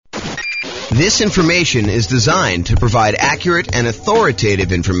This information is designed to provide accurate and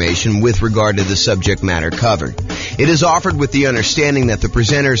authoritative information with regard to the subject matter covered. It is offered with the understanding that the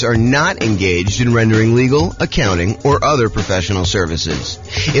presenters are not engaged in rendering legal, accounting, or other professional services.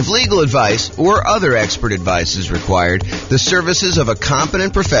 If legal advice or other expert advice is required, the services of a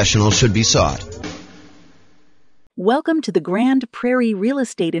competent professional should be sought. Welcome to the Grand Prairie Real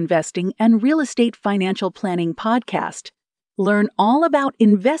Estate Investing and Real Estate Financial Planning podcast. Learn all about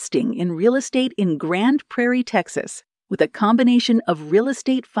investing in real estate in Grand Prairie, Texas, with a combination of real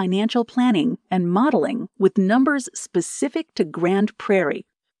estate financial planning and modeling with numbers specific to Grand Prairie,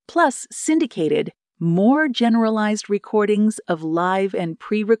 plus syndicated, more generalized recordings of live and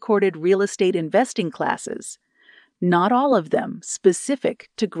pre-recorded real estate investing classes, not all of them specific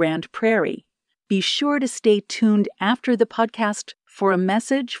to Grand Prairie. Be sure to stay tuned after the podcast for a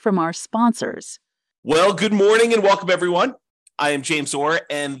message from our sponsors. Well, good morning and welcome, everyone. I am James Orr,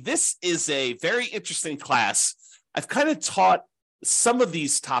 and this is a very interesting class. I've kind of taught some of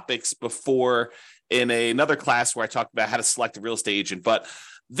these topics before in another class where I talked about how to select a real estate agent, but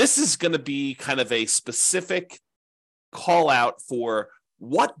this is going to be kind of a specific call out for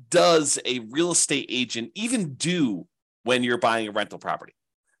what does a real estate agent even do when you're buying a rental property.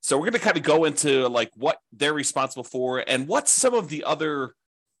 So we're going to kind of go into like what they're responsible for and what some of the other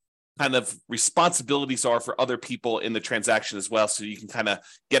kind of responsibilities are for other people in the transaction as well, so you can kind of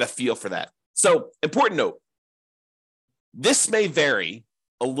get a feel for that. So, important note, this may vary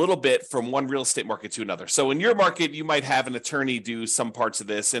a little bit from one real estate market to another. So in your market, you might have an attorney do some parts of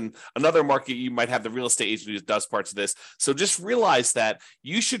this. In another market, you might have the real estate agent who does parts of this. So just realize that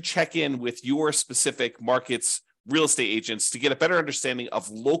you should check in with your specific market's real estate agents to get a better understanding of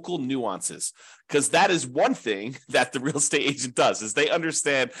local nuances, because that is one thing that the real estate agent does, is they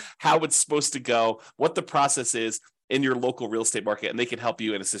understand how it's supposed to go, what the process is in your local real estate market, and they can help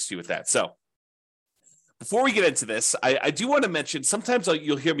you and assist you with that. So before we get into this, I do want to mention, sometimes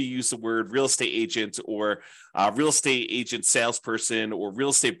you'll hear me use the word real estate agent or real estate agent salesperson or real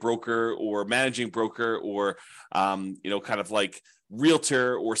estate broker or managing broker or, kind of like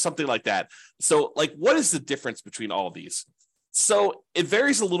realtor or something like that. So like, what is the difference between all of these? So it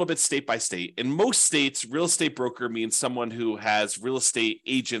varies a little bit state by state. In most states, real estate broker means someone who has real estate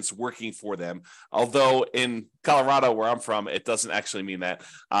agents working for them. Although in Colorado, where I'm from, it doesn't actually mean that.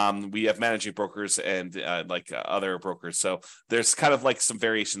 We have managing brokers and other brokers. So there's kind of like some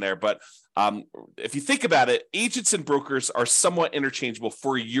variation there. But if you think about it, agents and brokers are somewhat interchangeable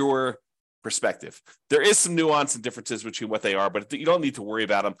for your perspective. There is some nuance and differences between what they are, but you don't need to worry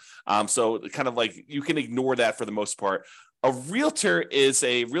about them. So kind of like you can ignore that for the most part. A realtor is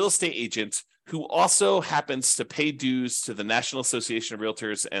a real estate agent who also happens to pay dues to the National Association of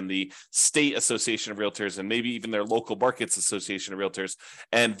Realtors and the State Association of Realtors and maybe even their local markets association of realtors.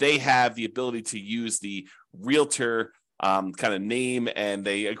 And they have the ability to use the realtor kind of name, and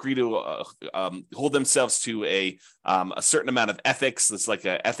they agree to hold themselves to a certain amount of ethics. It's like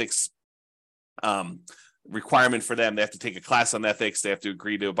an ethics requirement for them. They have to take a class on ethics. They have to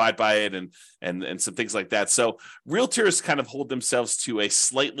agree to abide by it and some things like that. So realtors kind of hold themselves to a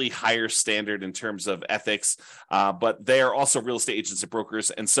slightly higher standard in terms of ethics, but they are also real estate agents and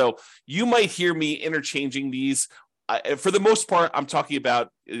brokers. And so you might hear me interchanging these. For the most part, I'm talking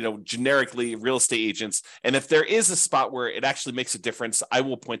about, generically real estate agents. And if there is a spot where it actually makes a difference, I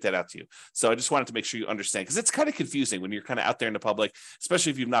will point that out to you. So I just wanted to make sure you understand, because it's kind of confusing when you're kind of out there in the public,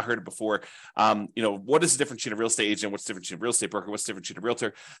 especially if you've not heard it before. What is the difference between a real estate agent? What's the difference between a real estate broker? What's the difference between a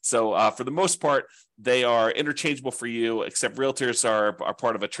realtor? So for the most part, they are interchangeable for you, except realtors are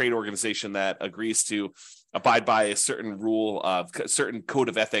part of a trade organization that agrees to abide by a certain rule of certain code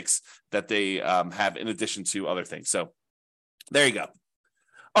of ethics that they have in addition to other things. So there you go.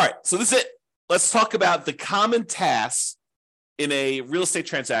 All right. So this is it. Let's talk about the common tasks in a real estate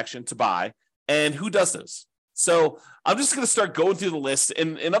transaction to buy and who does those. So I'm just going to start going through the list.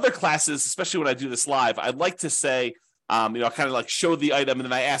 In other classes, especially when I do this live, I'd like to say, kind of like show the item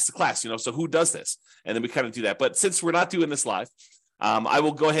and then I ask the class, so who does this? And then we kind of do that. But since we're not doing this live, I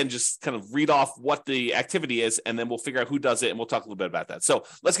will go ahead and just kind of read off what the activity is, and then we'll figure out who does it, and we'll talk a little bit about that. So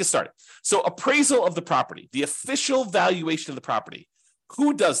let's get started. So appraisal of the property, the official valuation of the property.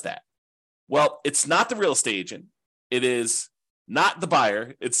 Who does that? Well, it's not the real estate agent. It is not the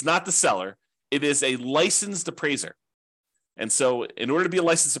buyer. It's not the seller. It is a licensed appraiser. And so in order to be a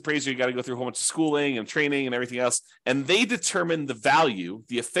licensed appraiser, you got to go through a whole bunch of schooling and training and everything else. And they determine the value,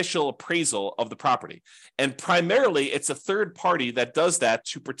 the official appraisal of the property. And primarily, it's a third party that does that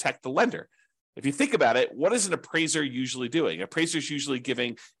to protect the lender. If you think about it, what is an appraiser usually doing? An appraiser is usually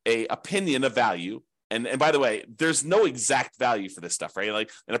giving an opinion of value And by the way, there's no exact value for this stuff, right? Like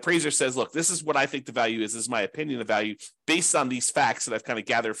an appraiser says, look, this is what I think the value is. This is my opinion of value based on these facts that I've kind of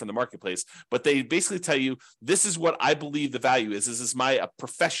gathered from the marketplace. But they basically tell you, this is what I believe the value is. This is my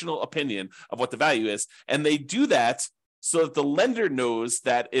professional opinion of what the value is. And they do that so that the lender knows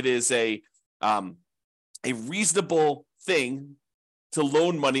that it is a reasonable thing to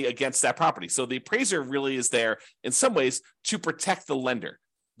loan money against that property. So the appraiser really is there in some ways to protect the lender.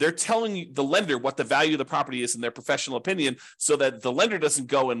 They're telling the lender what the value of the property is in their professional opinion, so that the lender doesn't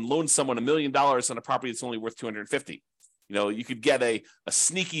go and loan someone $1 million on a property that's only worth $250,000. You could get a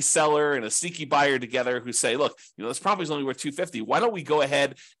sneaky seller and a sneaky buyer together who say, look, this property is only worth $250,000. Why don't we go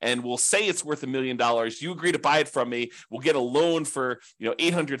ahead and we'll say it's worth $1 million. You agree to buy it from me. We'll get a loan for,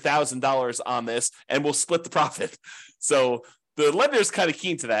 $800,000 on this, and we'll split the profit. So the lender is kind of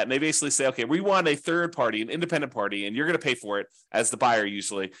keen to that. And they basically say, okay, we want a third party, an independent party, and you're going to pay for it as the buyer,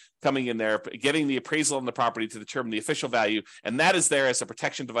 usually coming in there, getting the appraisal on the property to determine the official value. And that is there as a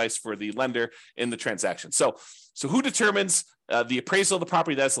protection device for the lender in the transaction. So who determines the appraisal of the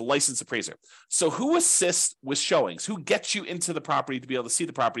property? That's a licensed appraiser. So who assists with showings? Who gets you into the property to be able to see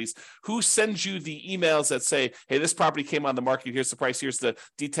the properties? Who sends you the emails that say, hey, this property came on the market. Here's the price. Here's the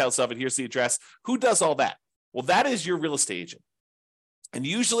details of it. Here's the address. Who does all that? Well, that is your real estate agent. And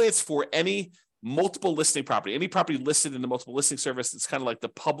usually it's for any multiple listing property, any property listed in the multiple listing service. It's kind of like the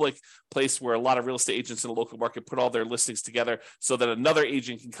public place where a lot of real estate agents in the local market put all their listings together so that another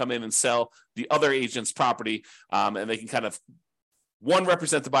agent can come in and sell the other agent's property. And they can kind of one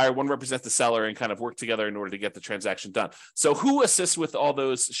represent the buyer, one represent the seller, and kind of work together in order to get the transaction done. So who assists with all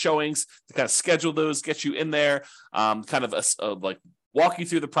those showings to kind of schedule those, get you in there, like walk you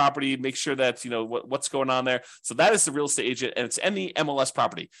through the property, make sure that what's going on there. So that is the real estate agent, and it's any MLS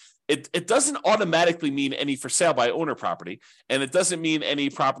property. It doesn't automatically mean any for sale by owner property, and it doesn't mean any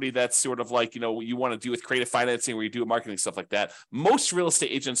property that's sort of like what you want to do with creative financing, where you do marketing stuff like that. Most real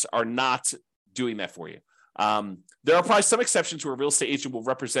estate agents are not doing that for you. There are probably some exceptions where a real estate agent will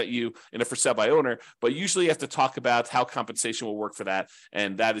represent you in a for sale by owner, but usually you have to talk about how compensation will work for that,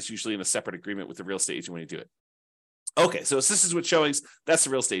 and that is usually in a separate agreement with the real estate agent when you do it. Okay, so this is with showings. That's the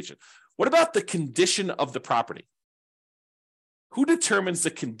real estate agent. What about the condition of the property? Who determines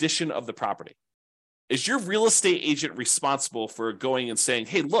the condition of the property? Is your real estate agent responsible for going and saying,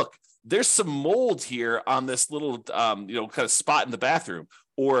 hey, look, there's some mold here on this little, kind of spot in the bathroom?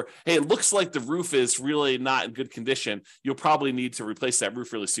 Or, hey, it looks like the roof is really not in good condition. You'll probably need to replace that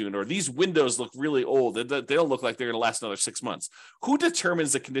roof really soon. Or these windows look really old. They don't look like they're going to last another 6 months. Who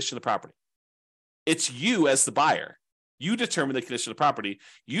determines the condition of the property? It's you as the buyer. You determine the condition of the property,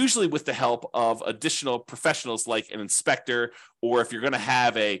 usually with the help of additional professionals like an inspector, or if you're going to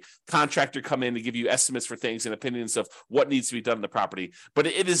have a contractor come in to give you estimates for things and opinions of what needs to be done in the property. But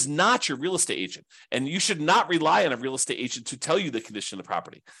it is not your real estate agent, and you should not rely on a real estate agent to tell you the condition of the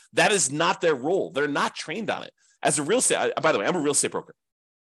property. That is not their role. They're not trained on it. As a real estate, by the way, I'm a real estate broker.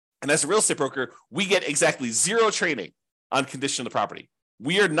 And as a real estate broker, we get exactly zero training on condition of the property.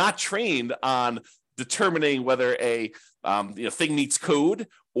 We are not trained on determining whether a thing meets code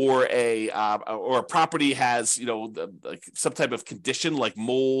or a property has like some type of condition like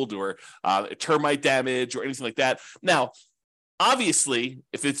mold or termite damage or anything like that. Now, obviously,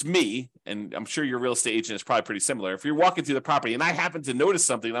 if it's me, and I'm sure your real estate agent is probably pretty similar, if you're walking through the property and I happen to notice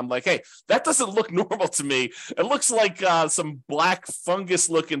something, I'm like, hey, that doesn't look normal to me. It looks like some black fungus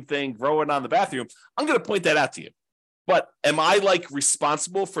looking thing growing on the bathroom. I'm going to point that out to you. But am I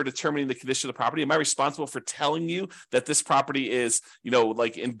responsible for determining the condition of the property? Am I responsible for telling you that this property is,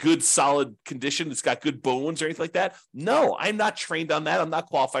 in good, solid condition? It's got good bones or anything like that? No, I'm not trained on that. I'm not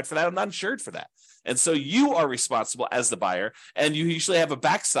qualified for that. I'm not insured for that. And so you are responsible as the buyer, and you usually have a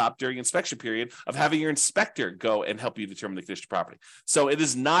backstop during inspection period of having your inspector go and help you determine the condition of the property. So it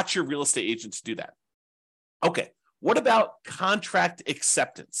is not your real estate agent to do that. Okay, what about contract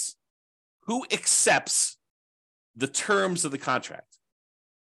acceptance? Who accepts the terms of the contract?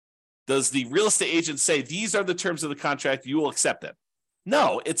 Does the real estate agent say, these are the terms of the contract, you will accept them?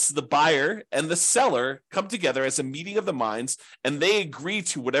 No, it's the buyer and the seller come together as a meeting of the minds, and they agree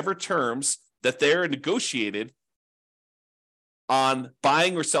to whatever terms that they're negotiated on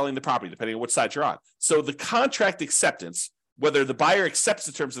buying or selling the property, depending on which side you're on. So the contract acceptance, whether the buyer accepts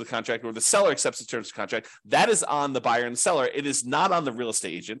the terms of the contract or the seller accepts the terms of the contract, that is on the buyer and the seller. It is not on the real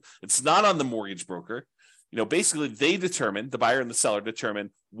estate agent. It's not on the mortgage broker. Basically they determine, the buyer and the seller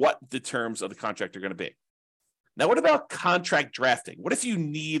determine what the terms of the contract are going to be. Now, what about contract drafting? What if you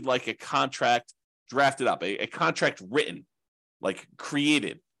need a contract drafted up, a contract written,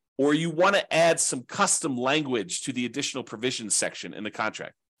 created, or you want to add some custom language to the additional provisions section in the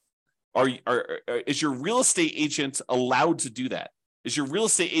contract? Is your real estate agent allowed to do that? Is your real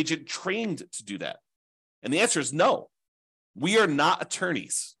estate agent trained to do that? And the answer is no. We are not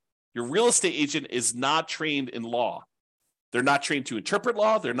attorneys. Your real estate agent is not trained in law. They're not trained to interpret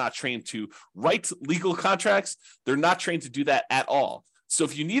law. They're not trained to write legal contracts. They're not trained to do that at all. So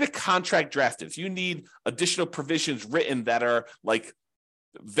if you need a contract drafted, if you need additional provisions written that are like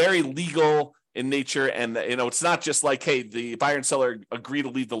very legal in nature, and it's not just like, hey, the buyer and seller agree to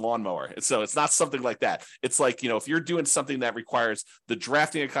leave the lawnmower. So it's not something like that. It's like, if you're doing something that requires the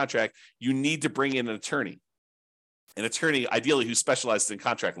drafting of a contract, you need to bring in an attorney ideally who specializes in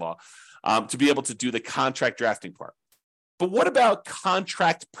contract law, to be able to do the contract drafting part. But what about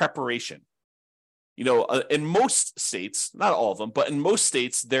contract preparation? In most states, not all of them, but in most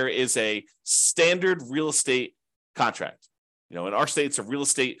states, there is a standard real estate contract. In our state,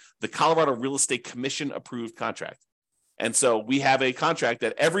 it's the Colorado Real Estate Commission approved contract. And so we have a contract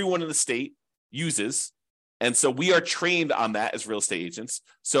that everyone in the state uses. And so we are trained on that as real estate agents.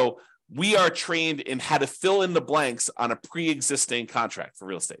 So we are trained in how to fill in the blanks on a pre-existing contract for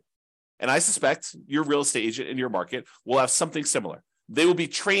real estate. And I suspect your real estate agent in your market will have something similar. They will be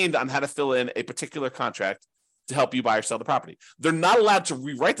trained on how to fill in a particular contract to help you buy or sell the property. They're not allowed to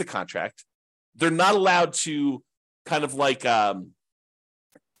rewrite the contract. They're not allowed to kind of like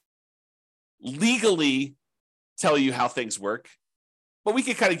legally tell you how things work. But we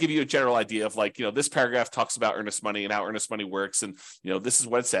can kind of give you a general idea of like, this paragraph talks about earnest money and how earnest money works. And, this is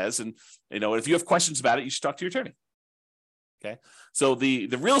what it says. And, if you have questions about it, you should talk to your attorney. Okay. So the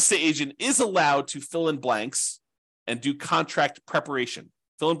real estate agent is allowed to fill in blanks and do contract preparation,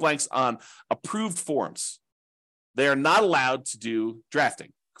 fill in blanks on approved forms. They are not allowed to do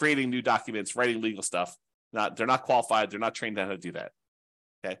drafting, creating new documents, writing legal stuff. They're not qualified. They're not trained on how to do that.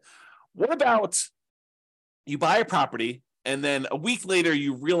 Okay. What about you buy a property and then a week later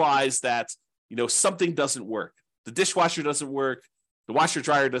you realize that, something doesn't work. The dishwasher doesn't work. The washer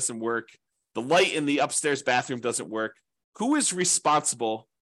dryer doesn't work. The light in the upstairs bathroom doesn't work. Who is responsible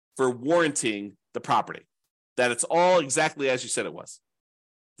for warranting the property? That it's all exactly as you said it was.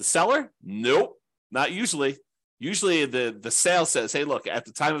 The seller? Nope, not usually. Usually the sale says, hey, look, at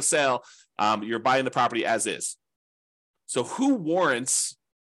the time of sale, you're buying the property as is. So who warrants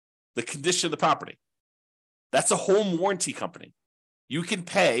the condition of the property? That's a home warranty company. You can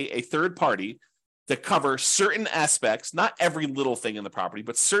pay a third party to cover certain aspects, not every little thing in the property,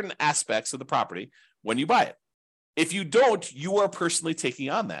 but certain aspects of the property when you buy it. If you don't, you are personally taking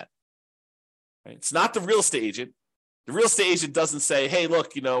on that. Right? It's not the real estate agent. The real estate agent doesn't say, hey,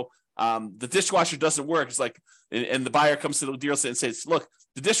 look, the dishwasher doesn't work. It's like, and the buyer comes to the dealer and says, look,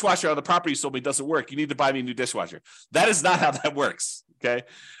 the dishwasher on the property you sold me doesn't work. You need to buy me a new dishwasher. That is not how that works. Okay.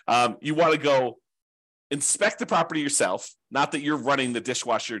 You want to go inspect the property yourself. Not that you're running the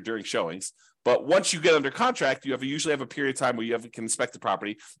dishwasher during showings, but once you get under contract, you usually have a period of time where can inspect the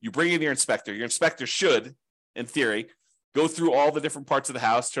property. You bring in your inspector. Your inspector should, in theory, go through all the different parts of the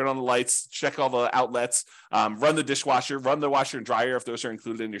house, turn on the lights, check all the outlets, run the dishwasher, run the washer and dryer if those are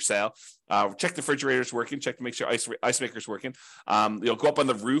included in your sale, check the refrigerator's working, check to make sure ice maker's working, go up on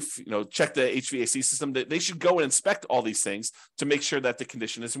the roof, check the HVAC system. They should go and inspect all these things to make sure that the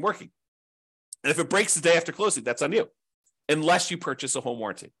condition isn't working. And if it breaks the day after closing, that's on you, unless you purchase a home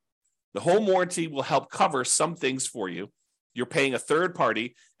warranty. The home warranty will help cover some things for you. You're paying a third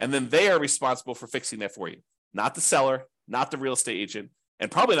party, and then they are responsible for fixing that for you. Not the seller, not the real estate agent,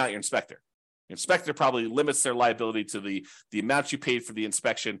 and probably not your inspector. Your inspector probably limits their liability to the amount you paid for the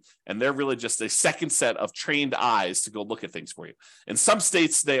inspection, and they're really just a second set of trained eyes to go look at things for you. In some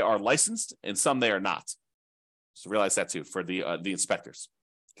states, they are licensed, and some they are not. So realize that too for the inspectors.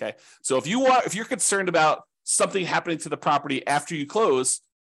 Okay, so if you're concerned about something happening to the property after you close,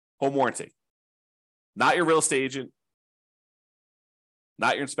 home warranty. Not your real estate agent,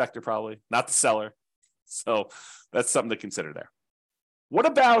 not your inspector, probably not the seller. So that's something to consider there. What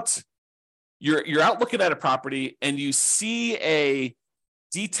about you're out looking at a property and you see a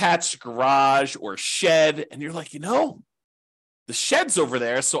detached garage or shed, and you're like, the shed's over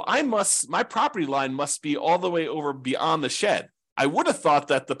there, so my property line must be all the way over beyond the shed. I would have thought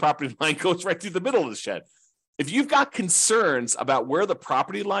that the property line goes right through the middle of the shed. If you've got concerns about where the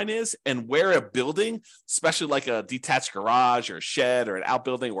property line is and where a building, especially like a detached garage or a shed or an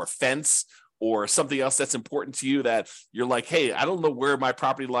outbuilding or a fence or something else that's important to you, that you're like, hey, I don't know where my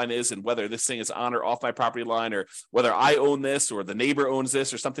property line is and whether this thing is on or off my property line, or whether I own this or the neighbor owns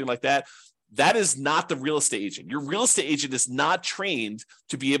this or something like that, that is not the real estate agent. Your real estate agent is not trained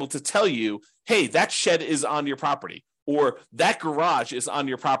to be able to tell you, hey, that shed is on your property, or that garage is on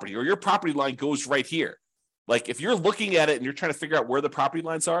your property, or your property line goes right here. Like if you're looking at it and you're trying to figure out where the property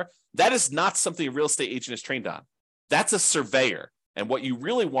lines are, that is not something a real estate agent is trained on. That's a surveyor. And what you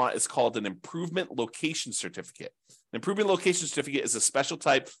really want is called an improvement location certificate. An improvement location certificate is a special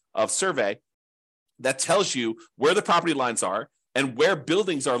type of survey that tells you where the property lines are and where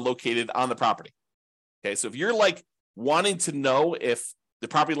buildings are located on the property. Okay, so if you're like wanting to know if the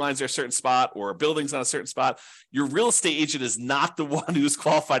property lines are a certain spot or a building's on a certain spot, your real estate agent is not the one who's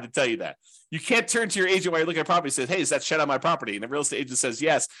qualified to tell you that. You can't turn to your agent while you're looking at property and say, hey, is that shed on my property? And the real estate agent says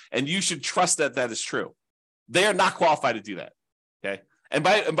yes, and you should trust that that is true. They are not qualified to do that. Okay. And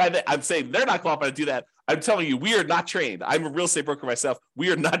by that, I'm saying they're not qualified to do that. I'm telling you, we are not trained. I'm a real estate broker myself. We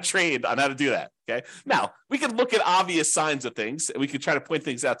are not trained on how to do that. Okay. Now, we can look at obvious signs of things and we can try to point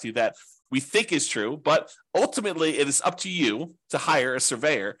things out to you that we think is true, but ultimately it is up to you to hire a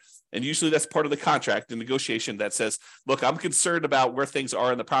surveyor. And usually that's part of the contract, the negotiation that says, look, I'm concerned about where things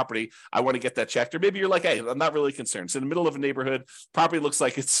are in the property. I want to get that checked. Or maybe you're like, hey, I'm not really concerned. It's in the middle of a neighborhood. Property looks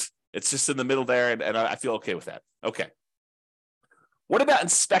like it's just in the middle there. And I feel okay with that. Okay. What about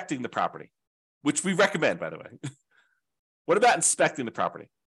inspecting the property, which we recommend, by the way? What about inspecting the property?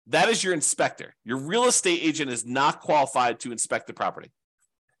 That is your inspector. Your real estate agent is not qualified to inspect the property.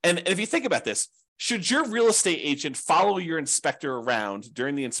 And if you think about this, should your real estate agent follow your inspector around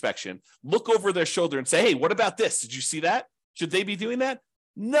during the inspection, look over their shoulder and say, hey, what about this? Did you see that? Should they be doing that?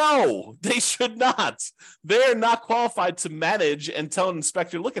 No, they should not. They're not qualified to manage and tell an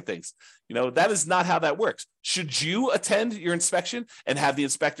inspector to look at things. You know, that is not how that works. Should you attend your inspection and have the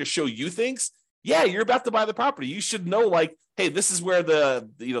inspector show you things? Yeah, you're about to buy the property. You should know, like, hey, this is where the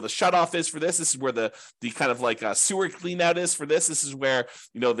shutoff is for this. This is where the kind of like sewer clean out is for this. This is where,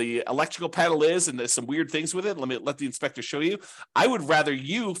 the electrical panel is, and there's some weird things with it. Let the inspector show you. I would rather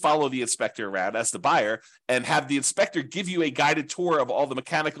you follow the inspector around as the buyer and have the inspector give you a guided tour of all the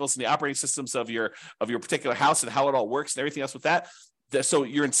mechanicals and the operating systems of your particular house and how it all works and everything else with that. So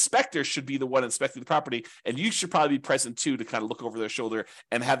your inspector should be the one inspecting the property, and you should probably be present too to kind of look over their shoulder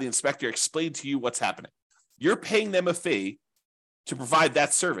and have the inspector explain to you what's happening. You're paying them a fee to provide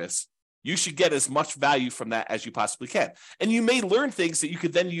that service. You should get as much value from that as you possibly can. And you may learn things that you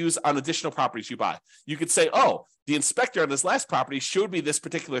could then use on additional properties you buy. You could say, oh, the inspector on this last property showed me this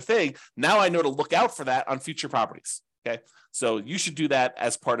particular thing. Now I know to look out for that on future properties. Okay. So you should do that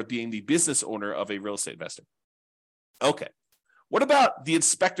as part of being the business owner of a real estate investor. Okay. What about the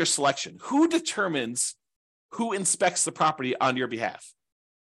inspector selection? Who determines who inspects the property on your behalf?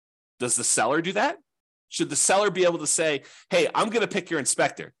 Does the seller do that? Should the seller be able to say, hey, I'm going to pick your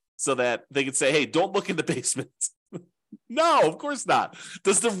inspector, so that they can say, hey, don't look in the basement? No, of course not.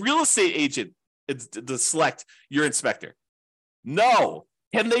 Does the real estate agent select your inspector? No.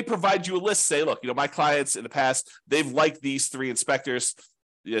 Can they provide you a list? Say, look, my clients in the past, they've liked these 3 inspectors,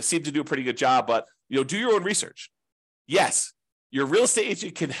 seem to do a pretty good job, but do your own research. Yes. Your real estate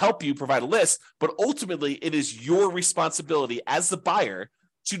agent can help you provide a list, but ultimately it is your responsibility as the buyer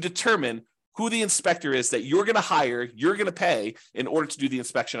to determine who the inspector is that you're going to hire, you're going to pay in order to do the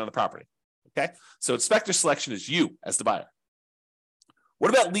inspection on the property. Okay. So inspector selection is you as the buyer.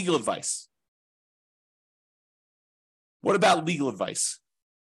 What about legal advice? What about legal advice?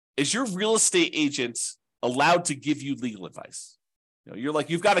 Is your real estate agent allowed to give you legal advice? You're like,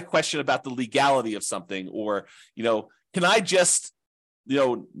 you've got a question about the legality of something, or, can I just,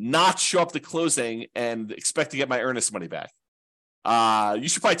 not show up to closing and expect to get my earnest money back? You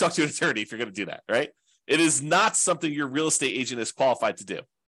should probably talk to an attorney if you're going to do that, right? It is not something your real estate agent is qualified to do.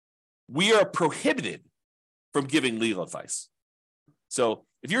 We are prohibited from giving legal advice. So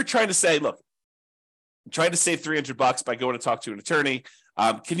if you're trying to say, look, I'm trying to save $300 by going to talk to an attorney,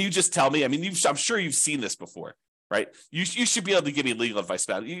 can you just tell me? I mean, I'm sure you've seen this before, right? You should be able to give me legal advice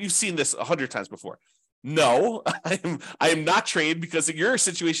about it. You've seen this 100 times before. No, I am not trained, because your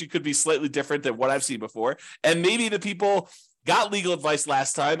situation could be slightly different than what I've seen before. And maybe the people got legal advice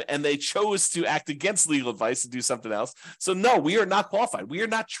last time and they chose to act against legal advice and do something else. So no, we are not qualified. We are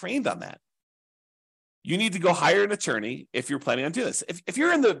not trained on that. You need to go hire an attorney if you're planning on doing this. If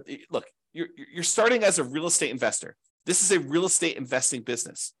you're you're starting as a real estate investor. This is a real estate investing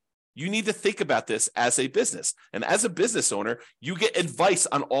business. You need to think about this as a business. And as a business owner, you get advice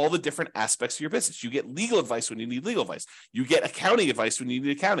on all the different aspects of your business. You get legal advice when you need legal advice. You get accounting advice when you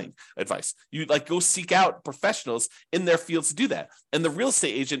need accounting advice. You go seek out professionals in their fields to do that. And the real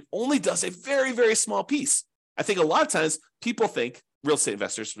estate agent only does a very, very small piece. I think a lot of times people think, real estate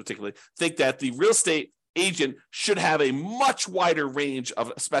investors particularly, think that the real estate agent should have a much wider range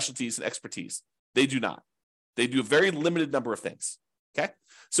of specialties and expertise. They do not. They do a very limited number of things. Okay.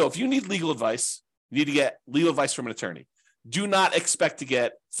 So if you need legal advice, you need to get legal advice from an attorney. do not expect to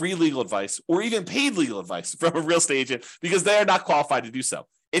get free legal advice or even paid legal advice from a real estate agent because they are not qualified to do so.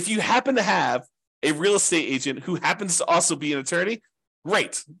 If you happen to have a real estate agent who happens to also be an attorney,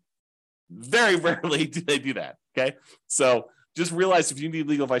 great. Very rarely do they do that, okay? So just realize if you need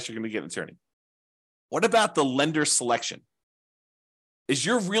legal advice, you're going to get an attorney. What about the lender selection? Is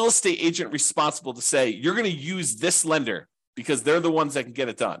your real estate agent responsible to say, you're going to use this lender because they're the ones that can get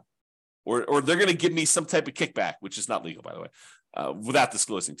it done? Or they're going to give me some type of kickback, which is not legal, by the way, without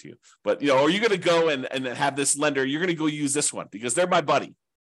disclosing to you. But, are you going to go and have this lender, you're going to go use this one because they're my buddy?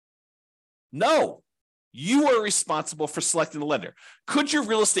 No, you are responsible for selecting the lender. Could your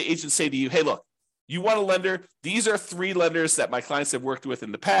real estate agent say to you, hey, look, you want a lender? These are 3 lenders that my clients have worked with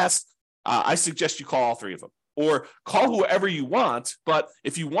in the past. I suggest you call all 3 of them. Or call whoever you want, but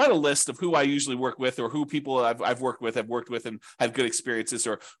if you want a list of who I usually work with or who people I've worked with and have good experiences,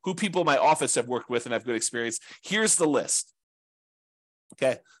 or who people in my office have worked with and have good experience, here's the list.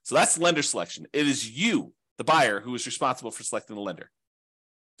 Okay, so that's lender selection. It is you, the buyer, who is responsible for selecting the lender.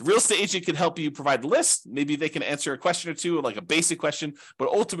 The real estate agent can help you provide the list. Maybe they can answer a question or two, like a basic question, but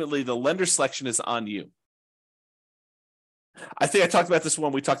ultimately the lender selection is on you. I think I talked about this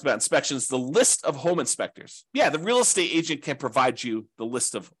when we talked about inspections, the list of home inspectors. Yeah, the real estate agent can provide you the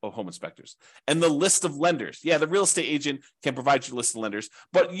list of home inspectors and the list of lenders. Yeah, the real estate agent can provide you a list of lenders,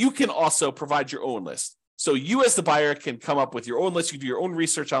 but you can also provide your own list. So you as the buyer can come up with your own list. You can do your own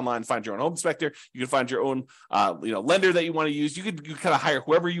research online, find your own home inspector. You can find your own lender that you want to use. You can kind of hire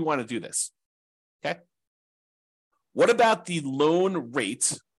whoever you want to do this. Okay. What about the loan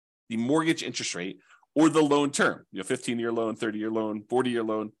rate, the mortgage interest rate, or the loan term, 15-year loan, 30-year loan, 40-year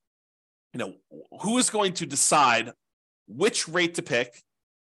loan? Who is going to decide which rate to pick,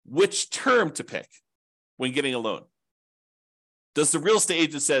 which term to pick when getting a loan? Does the real estate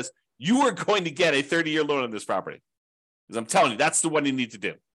agent says, you are going to get a 30-year loan on this property? Because I'm telling you, that's the one you need to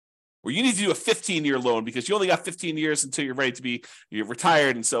do. Or you need to do a 15-year loan because you only got 15 years until you're ready to be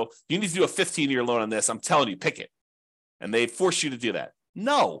retired. And so you need to do a 15-year loan on this. I'm telling you, pick it. And they force you to do that.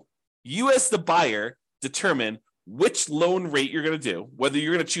 No, you as the buyer determine which loan rate you're going to do, whether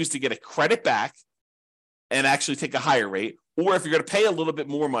you're going to choose to get a credit back and actually take a higher rate, or if you're going to pay a little bit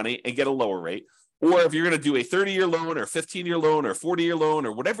more money and get a lower rate, or if you're going to do a 30-year loan or 15-year loan or 40-year loan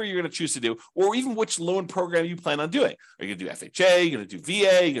or whatever you're going to choose to do, or even which loan program you plan on doing. Are you going to do FHA? You're going to do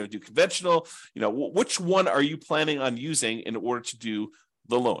VA? You're going to do conventional? Which one are you planning on using in order to do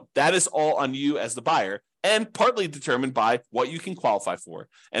the loan? That is all on you as the buyer, and partly determined by what you can qualify for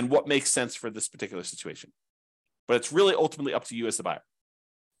and what makes sense for this particular situation. But it's really ultimately up to you as the buyer.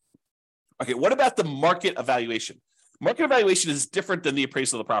 Okay, what about the market evaluation? Market evaluation is different than the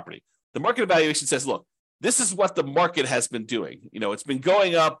appraisal of the property. The market evaluation says, look, this is what the market has been doing. It's been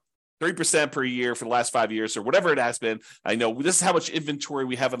going up 3% per year for the last 5 years or whatever it has been. I know this is how much inventory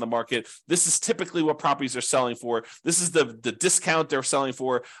we have in the market. This is typically what properties are selling for. This is the discount they're selling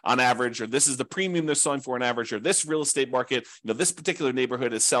for on average, or this is the premium they're selling for on average, or this real estate market, this particular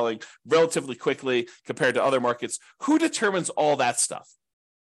neighborhood is selling relatively quickly compared to other markets. Who determines all that stuff?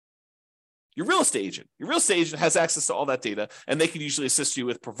 Your real estate agent. Your real estate agent has access to all that data, and they can usually assist you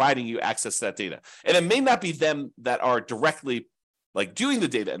with providing you access to that data. And it may not be them that are directly doing the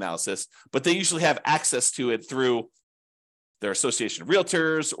data analysis, but they usually have access to it through their association of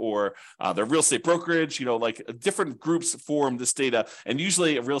realtors or their real estate brokerage. Different groups form this data, and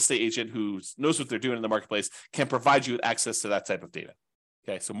usually a real estate agent who knows what they're doing in the marketplace can provide you with access to that type of data.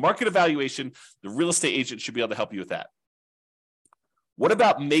 Okay, so market evaluation, the real estate agent should be able to help you with that. What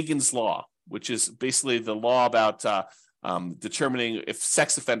about Megan's Law, which is basically the law about determining if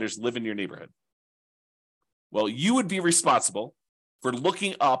sex offenders live in your neighborhood? Well, you would be responsible for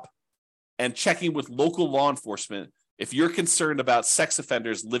looking up and checking with local law enforcement if you're concerned about sex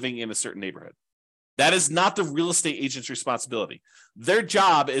offenders living in a certain neighborhood. That is not the real estate agent's responsibility. Their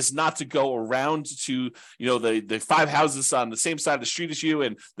job is not to go around to the 5 houses on the same side of the street as you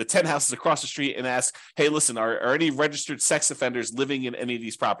and the 10 houses across the street and ask, hey, listen, are any registered sex offenders living in any of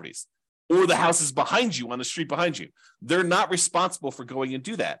these properties? Or the houses behind you, on the street behind you. They're not responsible for going and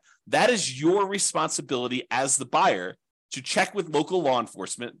do that. That is your responsibility as the buyer to check with local law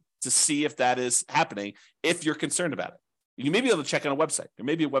enforcement to see if that is happening, if you're concerned about it. You may be able to check on a website. There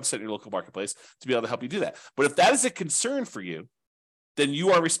may be a website in your local marketplace to be able to help you do that. But if that is a concern for you, then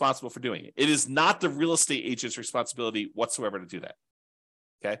you are responsible for doing it. It is not the real estate agent's responsibility whatsoever to do that.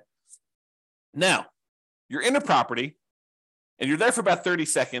 Okay? Now, you're in a property, and you're there for about 30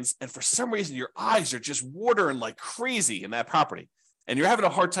 seconds, and for some reason, your eyes are just watering like crazy in that property. and you're having a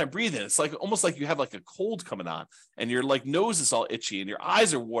hard time breathing. It's like almost like you have like a cold coming on, and your like nose is all itchy and your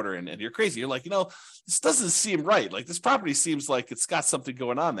eyes are watering and you're crazy. You're like, this doesn't seem right. Like this property seems like it's got something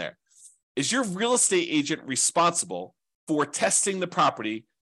going on there. Is your real estate agent responsible for testing the property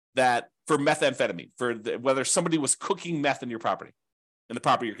for methamphetamine, whether somebody was cooking meth in your property, in the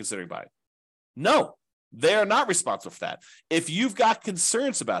property you're considering buying? No, they are not responsible for that. If you've got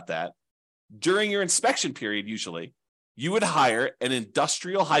concerns about that during your inspection period, usually you would hire an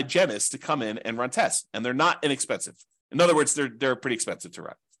industrial hygienist to come in and run tests, and they're not inexpensive. In other words, they're pretty expensive to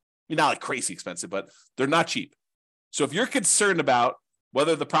run. Not like crazy expensive, but they're not cheap. So if you're concerned about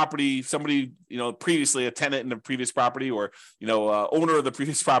whether the property, somebody, previously a tenant in the previous property, or, owner of the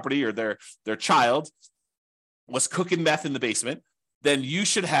previous property, or their child was cooking meth in the basement, then you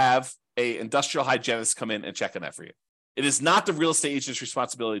should have a industrial hygienist come in and check on that for you. It is not the real estate agent's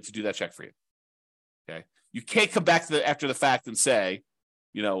responsibility to do that check for you. Okay. You can't come back after the fact and say,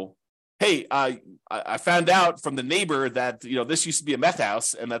 hey, I found out from the neighbor that, this used to be a meth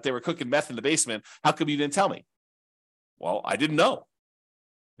house and that they were cooking meth in the basement. How come you didn't tell me? Well, I didn't know.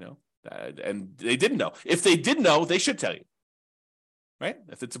 And they didn't know. If they did know, they should tell you, right?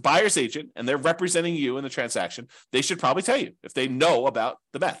 If it's a buyer's agent and they're representing you in the transaction, they should probably tell you if they know about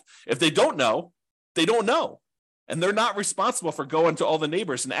the meth. If they don't know, they don't know. And they're not responsible for going to all the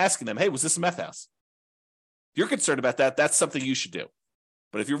neighbors and asking them, hey, was this a meth house? If you're concerned about that, that's something you should do.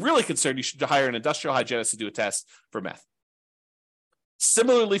 But if you're really concerned, you should hire an industrial hygienist to do a test for meth.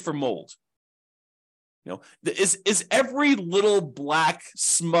 Similarly for mold. Is every little black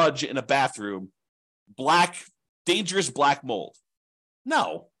smudge in a bathroom dangerous black mold?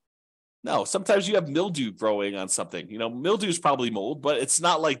 No. Sometimes you have mildew growing on something. Mildew is probably mold, but it's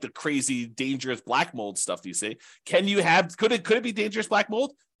not like the crazy dangerous black mold stuff you see. Could it be dangerous black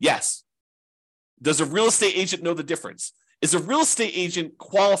mold? Yes. Does a real estate agent know the difference? Is a real estate agent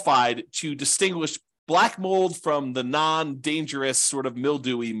qualified to distinguish black mold from the non-dangerous sort of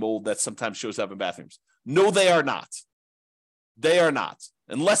mildewy mold that sometimes shows up in bathrooms? No, they are not. They are not.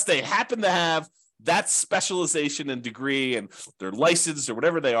 Unless they happen to have that specialization and degree and they're licensed or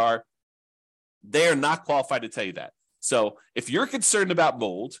whatever they are not qualified to tell you that. So if you're concerned about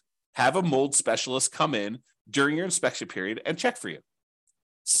mold, have a mold specialist come in during your inspection period and check for you.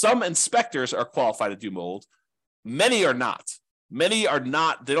 Some inspectors are qualified to do mold. Many are not. Many are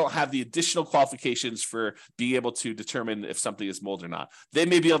not. They don't have the additional qualifications for being able to determine if something is mold or not. They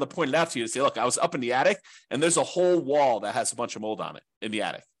may be able to point it out to you and say, look, I was up in the attic and there's a whole wall that has a bunch of mold on it in the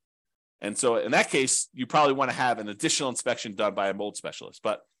attic. And so in that case, you probably want to have an additional inspection done by a mold specialist.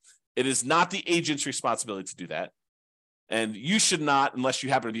 But it is not the agent's responsibility to do that. And you should not, unless you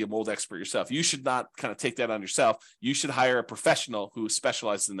happen to be a mold expert yourself, you should not kind of take that on yourself. You should hire a professional who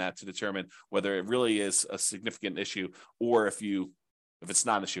specializes in that to determine whether it really is a significant issue or if it's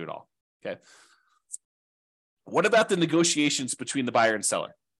not an issue at all. Okay. What about the negotiations between the buyer and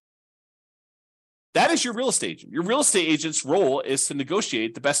seller? That is your real estate agent. Your real estate agent's role is to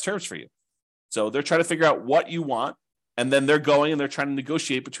negotiate the best terms for you. So they're trying to figure out what you want, and then they're going and they're trying to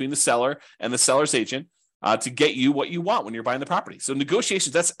negotiate between the seller and the seller's agent to get you what you want when you're buying the property. So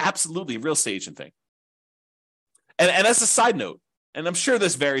negotiations, that's absolutely a real estate agent thing. And as a side note, and I'm sure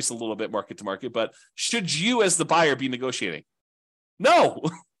this varies a little bit market to market, but should you as the buyer be negotiating? No,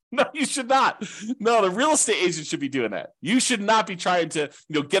 no, you should not. No, the real estate agent should be doing that. You should not be trying to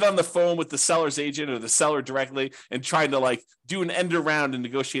get on the phone with the seller's agent or the seller directly and trying to do an end around and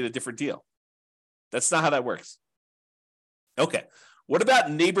negotiate a different deal. That's not how that works. Okay, what about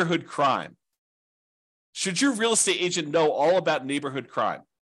neighborhood crime? Should your real estate agent know all about neighborhood crime?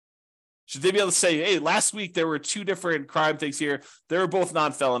 Should they be able to say, hey, last week there were 2 different crime things here. They were both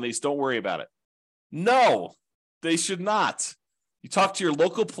non-felonies. Don't worry about it. No, they should not. You talk to your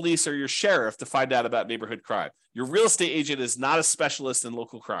local police or your sheriff to find out about neighborhood crime. Your real estate agent is not a specialist in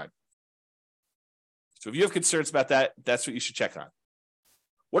local crime. So if you have concerns about that, that's what you should check on.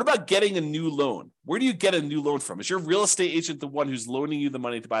 What about getting a new loan? Where do you get a new loan from? Is your real estate agent the one who's loaning you the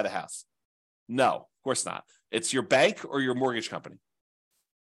money to buy the house? No, of course not. It's your bank or your mortgage company.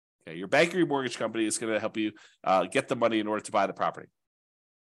 Okay, your bank or your mortgage company is going to help you get the money in order to buy the property.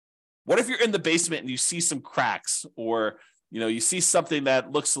 What if you're in the basement and you see some cracks, or you see something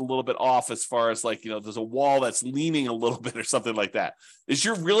that looks a little bit off as far as there's a wall that's leaning a little bit or something like that? Is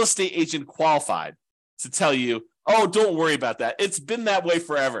your real estate agent qualified to tell you, oh, don't worry about that, it's been that way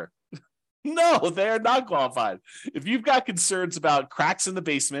forever? No, they are not qualified. If you've got concerns about cracks in the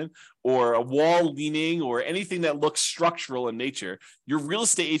basement or a wall leaning or anything that looks structural in nature, your real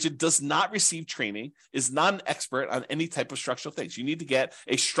estate agent does not receive training, is not an expert on any type of structural things. You need to get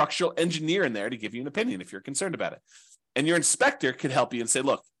a structural engineer in there to give you an opinion if you're concerned about it. And your inspector could help you and say,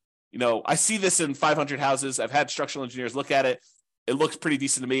 look, I see this in 500 houses. I've had structural engineers look at it. It looks pretty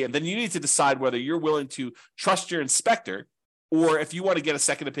decent to me. And then you need to decide whether you're willing to trust your inspector, or if you want to get a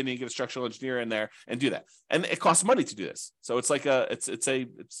second opinion, get a structural engineer in there and do that. And it costs money to do this. So it's like it's a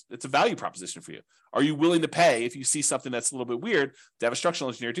value proposition for you. Are you willing to pay if you see something that's a little bit weird to have a structural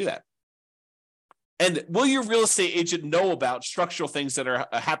engineer do that? And will your real estate agent know about structural things that are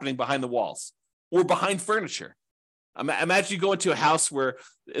happening behind the walls or behind furniture? Imagine you go into a house where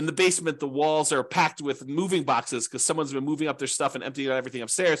in the basement, the walls are packed with moving boxes because someone's been moving up their stuff and emptying out everything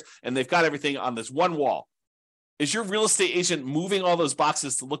upstairs, and they've got everything on this one wall. Is your real estate agent moving all those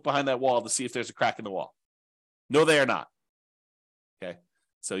boxes to look behind that wall to see if there's a crack in the wall? No, they are not. Okay.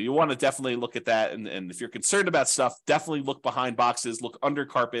 So you want to definitely look at that. And if you're concerned about stuff, definitely look behind boxes, look under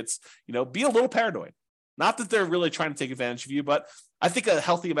carpets, be a little paranoid. Not that they're really trying to take advantage of you, but I think a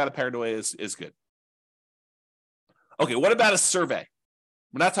healthy amount of paranoia is good. Okay, what about a survey?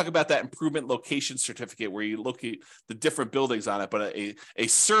 We're not talking about that improvement location certificate where you look at the different buildings on it, but a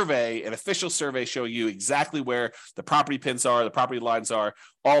survey, an official survey showing you exactly where the property pins are, the property lines are,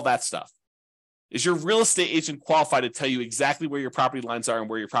 all that stuff. Is your real estate agent qualified to tell you exactly where your property lines are and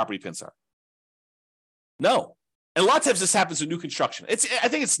where your property pins are? No. And a lot of times this happens with new construction. I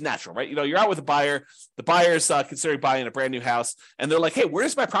think it's natural, right? You're out with a buyer. The buyer's considering buying a brand new house, and they're like, hey, where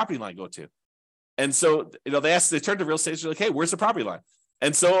does my property line go to? And so, they turn to real estate agent, like, hey, where's the property line?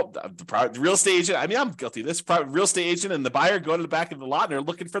 And so the real estate agent, I'm guilty of this, real estate agent and the buyer go to the back of the lot and they're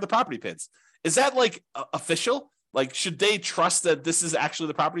looking for the property pins. Is that official? Should they trust that this is actually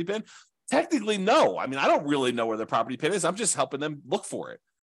the property pin? Technically, no. I don't really know where the property pin is. I'm just helping them look for it.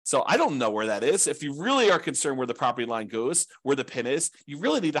 So I don't know where that is. If you really are concerned where the property line goes, where the pin is, you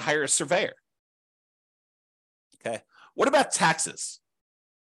really need to hire a surveyor. Okay. What about taxes?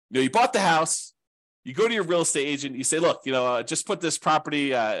 You bought the house. You go to your real estate agent, you say, look, just put this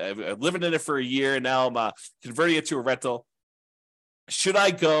property, I'm living in it for a year, and now I'm converting it to a rental. Should I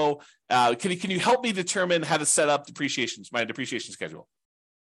go? Can you help me determine how to set up my depreciation schedule?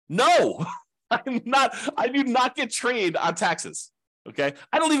 No, I do not get trained on taxes. Okay.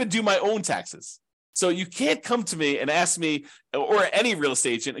 I don't even do my own taxes. So you can't come to me and ask me, or any real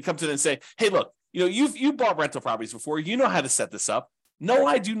estate agent, and come to them and say, hey, look, you bought rental properties before. You know how to set this up. No,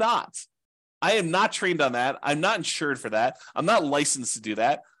 I do not. I am not trained on that. I'm not insured for that. I'm not licensed to do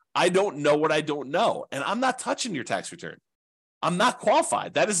that. I don't know what I don't know. And I'm not touching your tax return. I'm not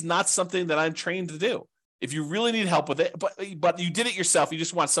qualified. That is not something that I'm trained to do. If you really need help with it, but you did it yourself, you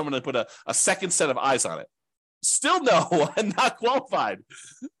just want someone to put a second set of eyes on it. Still no, I'm not qualified.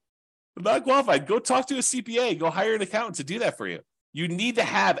 I'm not qualified. Go talk to a CPA. Go hire an accountant to do that for you. You need to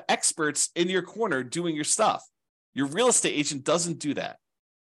have experts in your corner doing your stuff. Your real estate agent doesn't do that.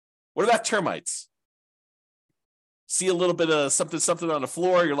 What about termites? See a little bit of something on the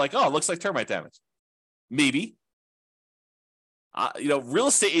floor. You're like, oh, it looks like termite damage. Maybe. Real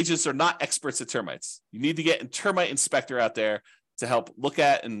estate agents are not experts at termites. You need to get a termite inspector out there to help look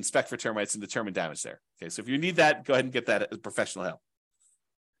at and inspect for termites and determine damage there. Okay, so if you need that, go ahead and get that as professional help.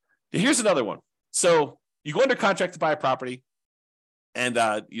 Here's another one. So you go under contract to buy a property. And,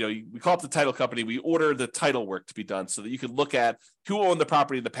 we call up the title company. We order the title work to be done so that you can look at who owned the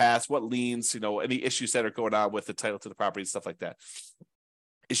property in the past, what liens, any issues that are going on with the title to the property and stuff like that.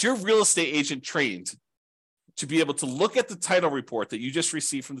 Is your real estate agent trained to be able to look at the title report that you just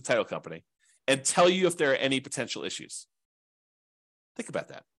received from the title company and tell you if there are any potential issues? Think about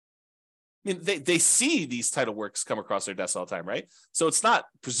that. They see these title works come across their desk all the time, right? So it's not,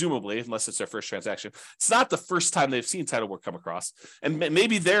 presumably, unless it's their first transaction, it's not the first time they've seen title work come across. And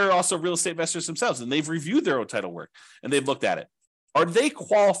maybe they're also real estate investors themselves, and they've reviewed their own title work, and they've looked at it. Are they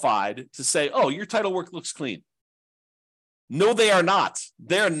qualified to say, oh, your title work looks clean? No, they are not.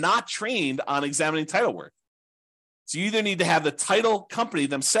 They're not trained on examining title work. So you either need to have the title company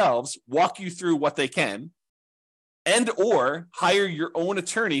themselves walk you through what they can, and or hire your own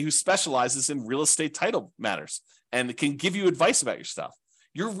attorney who specializes in real estate title matters and can give you advice about your stuff.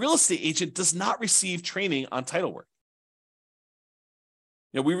 Your real estate agent does not receive training on title work.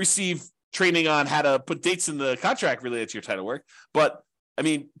 We receive training on how to put dates in the contract related to your title work, but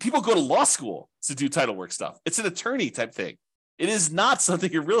people go to law school to do title work stuff. It's an attorney type thing. It is not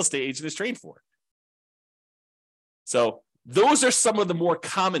something your real estate agent is trained for. So those are some of the more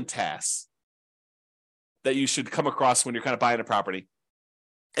common tasks that you should come across when you're kind of buying a property.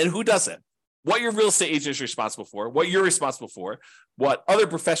 And who doesn't? What your real estate agent is responsible for, what you're responsible for, what other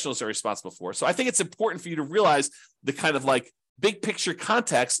professionals are responsible for. So I think it's important for you to realize the kind of big picture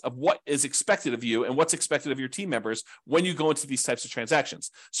context of what is expected of you and what's expected of your team members when you go into these types of transactions.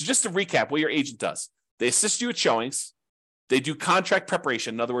 So just to recap what your agent does. They assist you at showings. They do contract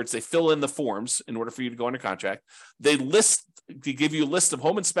preparation. In other words, they fill in the forms in order for you to go under contract. They give you a list of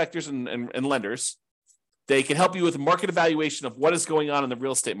home inspectors and lenders. They can help you with market evaluation of what is going on in the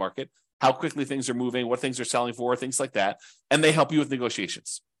real estate market, how quickly things are moving, what things are selling for, things like that. And they help you with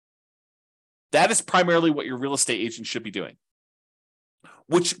negotiations. That is primarily what your real estate agent should be doing,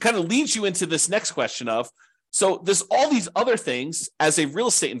 which kind of leads you into this next question of, so there's all these other things as a real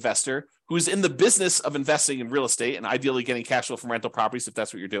estate investor who's in the business of investing in real estate and ideally getting cash flow from rental properties, if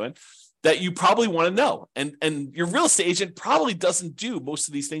that's what you're doing, that you probably want to know. And your real estate agent probably doesn't do most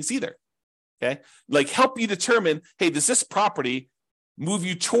of these things either. Okay. Like help you determine, hey, does this property move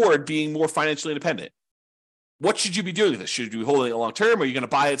you toward being more financially independent? What should you be doing with this? Should you be holding it long term? Or are you going to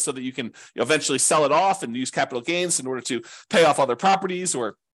buy it so that you can eventually sell it off and use capital gains in order to pay off other properties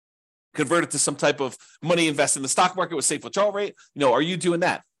or convert it to some type of money invest in the stock market with safe withdrawal rate? Are you doing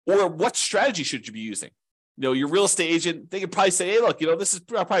that? Or what strategy should you be using? Your real estate agent, they could probably say, hey, look, this is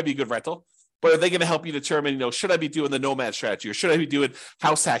probably be a good rental. But are they going to help you determine, should I be doing the nomad strategy, or should I be doing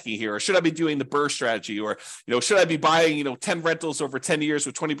house hacking here, or should I be doing the BRRRR strategy, or should I be buying 10 rentals over 10 years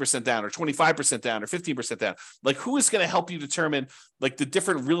with 20% down, or 25% down, or 15% down? Like, who is going to help you determine like the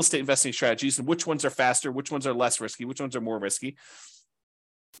different real estate investing strategies and which ones are faster, which ones are less risky, which ones are more risky?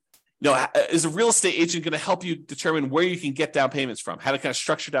 Is a real estate agent going to help you determine where you can get down payments from, how to kind of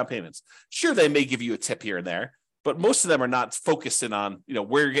structure down payments? Sure, they may give you a tip here and there, but most of them are not focused in on,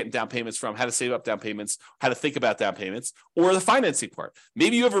 where you're getting down payments from, how to save up down payments, how to think about down payments, or the financing part.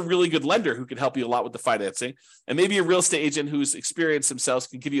 Maybe you have a really good lender who can help you a lot with the financing, and maybe a real estate agent who's experienced themselves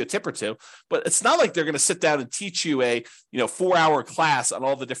can give you a tip or two, but it's not like they're going to sit down and teach you a, 4-hour class on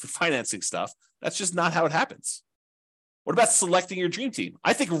all the different financing stuff. That's just not how it happens. What about selecting your dream team?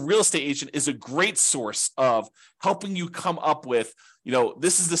 I think a real estate agent is a great source of helping you come up with,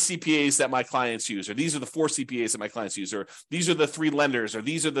 this is the CPAs that my clients use, or these are the 4 CPAs that my clients use, or these are the 3 lenders, or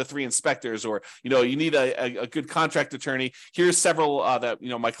these are the 3 inspectors, or, you need a good contract attorney. Here's several that,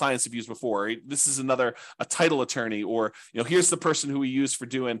 my clients have used before. This is a title attorney, or, here's the person who we use for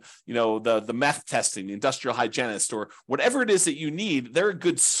doing, the meth testing, the industrial hygienist, or whatever it is that you need. They're a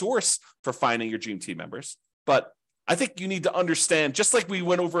good source for finding your dream team members. But I think you need to understand, just like we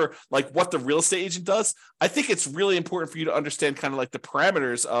went over like what the real estate agent does, I think it's really important for you to understand kind of like the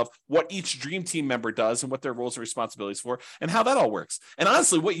parameters of what each dream team member does and what their roles and responsibilities for and how that all works. And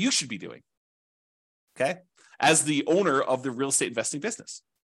honestly, what you should be doing, okay, as the owner of the real estate investing business.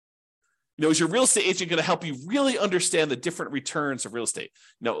 Is your real estate agent going to help you really understand the different returns of real estate?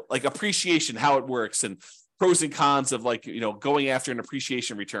 Like appreciation, how it works, and pros and cons of like, going after an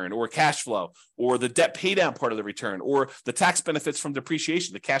appreciation return, or cash flow, or the debt pay down part of the return, or the tax benefits from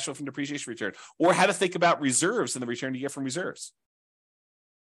depreciation, the cash flow from depreciation return, or how to think about reserves and the return you get from reserves.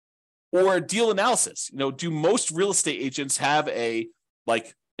 Or deal analysis. Do most real estate agents have a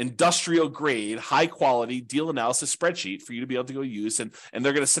like industrial grade, high quality deal analysis spreadsheet for you to be able to go use? And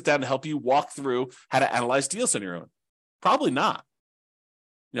they're going to sit down and help you walk through how to analyze deals on your own? Probably not.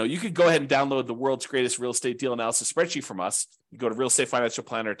 You could go ahead and download the world's greatest real estate deal analysis spreadsheet from us. You go to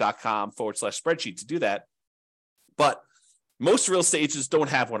realestatefinancialplanner.com/spreadsheet to do that. But most real estate agents don't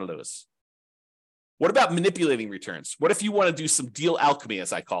have one of those. What about manipulating returns? What if you want to do some deal alchemy,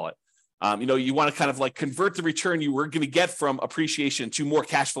 as I call it? You want to kind of like convert the return you were going to get from appreciation to more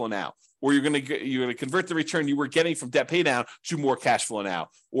cash flow now, or you're going to convert the return you were getting from debt pay down to more cash flow now,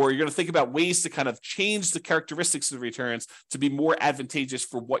 or you're going to think about ways to kind of change the characteristics of the returns to be more advantageous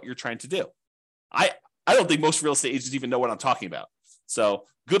for what you're trying to do. I don't think most real estate agents even know what I'm talking about. So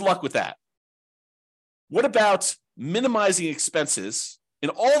good luck with that. What about minimizing expenses in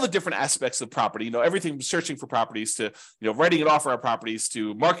all the different aspects of property? Everything from searching for properties to, writing an offer on properties,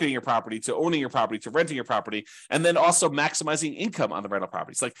 to marketing your property, to owning your property, to renting your property, and then also maximizing income on the rental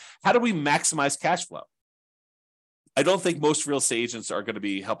properties. Like, how do we maximize cash flow? I don't think most real estate agents are going to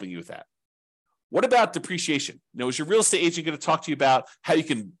be helping you with that. What about depreciation? Is your real estate agent going to talk to you about how you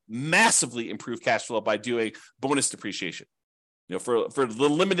can massively improve cash flow by doing bonus depreciation? For the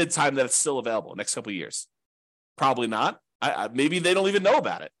limited time that it's still available, next couple of years? Probably not. Maybe they don't even know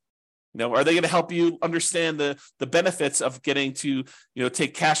about it. Are they going to help you understand the benefits of getting to,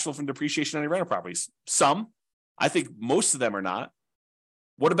 take cash flow from depreciation on your rental properties? Some. I think most of them are not.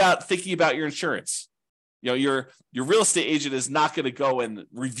 What about thinking about your insurance? Your real estate agent is not going to go and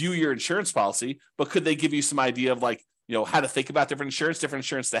review your insurance policy, but could they give you some idea of like, how to think about different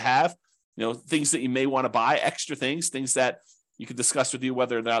insurance to have, things that you may want to buy, extra things that you could discuss with you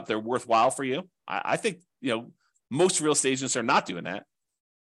whether or not they're worthwhile for you? I think, most real estate agents are not doing that.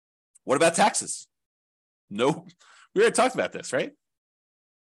 What about taxes? No, we already talked about this, right?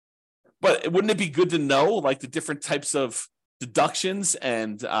 But wouldn't it be good to know like the different types of deductions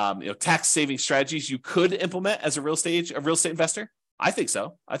and tax saving strategies you could implement as a real estate investor? I think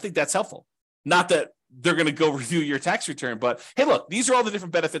so. I think that's helpful. Not that they're going to go review your tax return, but hey, look, these are all the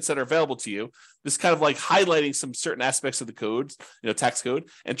different benefits that are available to you. This kind of like highlighting some certain aspects of the code, tax code,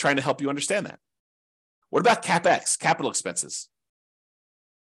 and trying to help you understand that. What about CapEx, capital expenses?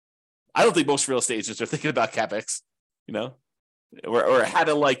 I don't think most real estate agents are thinking about CapEx, or how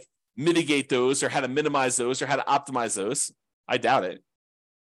to like mitigate those, or how to minimize those, or how to optimize those. I doubt it.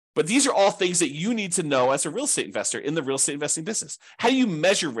 But these are all things that you need to know as a real estate investor in the real estate investing business. How do you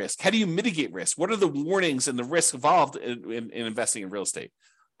measure risk? How do you mitigate risk? What are the warnings and the risks involved in investing in real estate?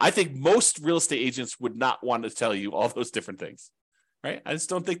 I think most real estate agents would not want to tell you all those different things, right? I just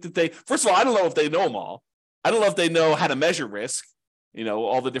don't think that first of all, I don't know if they know them all. I don't know if they know how to measure risk.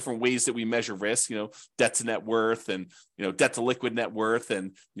 All the different ways that we measure risk, debt to net worth and, debt to liquid net worth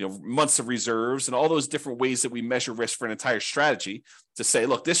and, months of reserves and all those different ways that we measure risk for an entire strategy to say,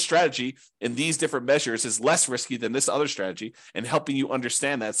 look, this strategy in these different measures is less risky than this other strategy, and helping you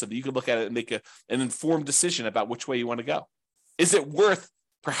understand that so that you can look at it and make an informed decision about which way you want to go. Is it worth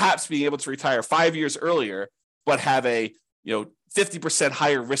perhaps being able to retire 5 years earlier, but have a, 50%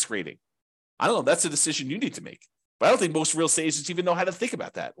 higher risk rating? I don't know. That's a decision you need to make. But I don't think most real estate agents even know how to think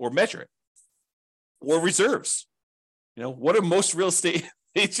about that or measure it. Or reserves. What do most real estate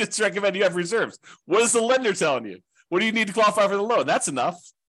agents recommend you have reserves? What is the lender telling you? What do you need to qualify for the loan? That's enough.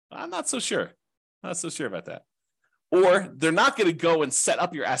 I'm not so sure. Not so sure about that. Or they're not going to go and set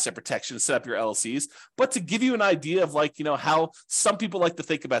up your asset protection, set up your LLCs, but to give you an idea of how some people like to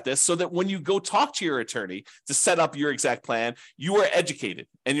think about this so that when you go talk to your attorney to set up your exact plan, you are educated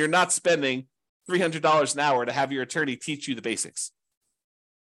and you're not spending $300 an hour to have your attorney teach you the basics.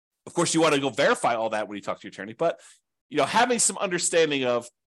 Of course, you want to go verify all that when you talk to your attorney, but having some understanding of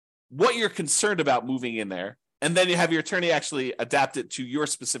what you're concerned about moving in there, and then you have your attorney actually adapt it to your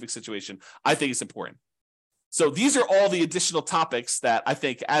specific situation, I think is important. So these are all the additional topics that I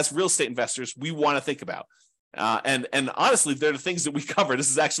think as real estate investors, we want to think about. And honestly, they're the things that we cover.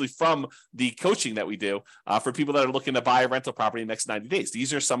 This is actually from the coaching that we do for people that are looking to buy a rental property in the next 90 days.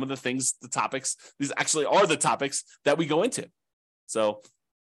 These are some of the things, the topics. These actually are the topics that we go into. So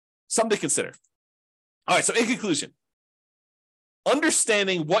something to consider. All right. So in conclusion,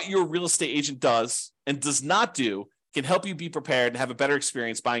 understanding what your real estate agent does and does not do can help you be prepared and have a better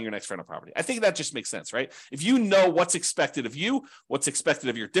experience buying your next rental property. I think that just makes sense, right? If you know what's expected of you, what's expected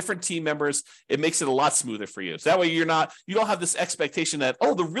of your different team members, it makes it a lot smoother for you. So that way you don't have this expectation that,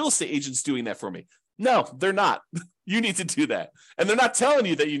 the real estate agent's doing that for me. No, they're not. You need to do that. And they're not telling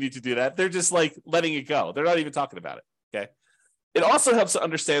you that you need to do that. They're just like letting it go. They're not even talking about it, okay? It also helps to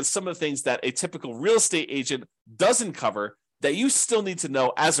understand some of the things that a typical real estate agent doesn't cover that you still need to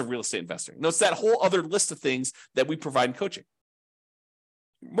know as a real estate investor. It's that whole other list of things that we provide in coaching.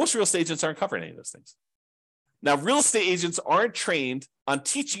 Most real estate agents aren't covering any of those things. Now, real estate agents aren't trained on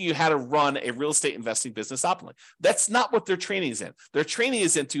teaching you how to run a real estate investing business optimally. That's not what their training is in. Their training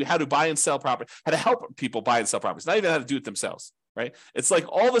is into how to buy and sell property, how to help people buy and sell properties, not even how to do it themselves, right? It's like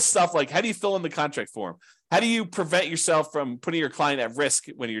all the stuff like how do you fill in the contract form? How do you prevent yourself from putting your client at risk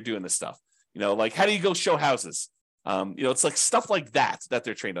when you're doing this stuff? Like how do you go show houses? It's like stuff like that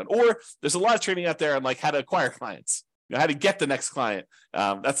they're trained on. Or there's a lot of training out there on like how to acquire clients, how to get the next client.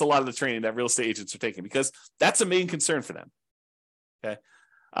 That's a lot of the training that real estate agents are taking because that's a main concern for them. Okay.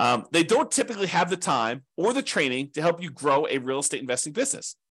 They don't typically have the time or the training to help you grow a real estate investing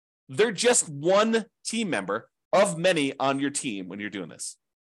business. They're just one team member of many on your team when you're doing this.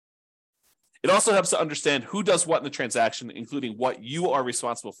 It also helps to understand who does what in the transaction, including what you are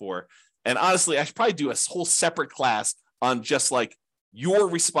responsible for. And honestly, I should probably do a whole separate class on just like your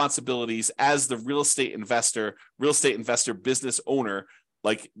responsibilities as the real estate investor business owner,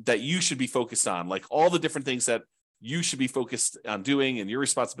 like that you should be focused on, like all the different things that you should be focused on doing and your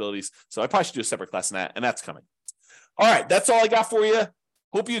responsibilities. So I probably should do a separate class on that, and that's coming. All right, that's all I got for you.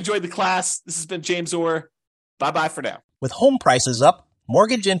 Hope you enjoyed the class. This has been James Orr. Bye-bye for now. With home prices up,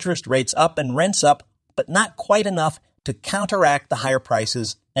 mortgage interest rates up, and rents up, but not quite enough to counteract the higher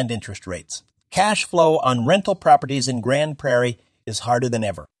prices and interest rates. Cash flow on rental properties in Grand Prairie is harder than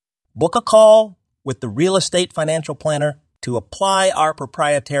ever. Book a call with the Real Estate Financial Planner to apply our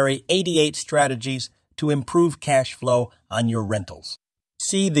proprietary 88 strategies to improve cash flow on your rentals.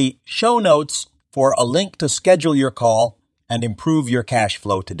 See the show notes for a link to schedule your call and improve your cash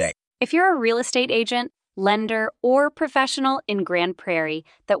flow today. If you're a real estate agent, lender, or professional in Grand Prairie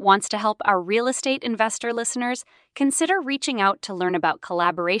that wants to help our real estate investor listeners, consider reaching out to learn about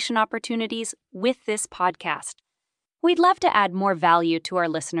collaboration opportunities with this podcast. We'd love to add more value to our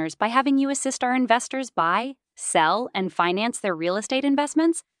listeners by having you assist our investors buy, sell, and finance their real estate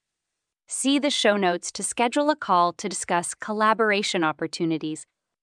investments? See the show notes to schedule a call to discuss collaboration opportunities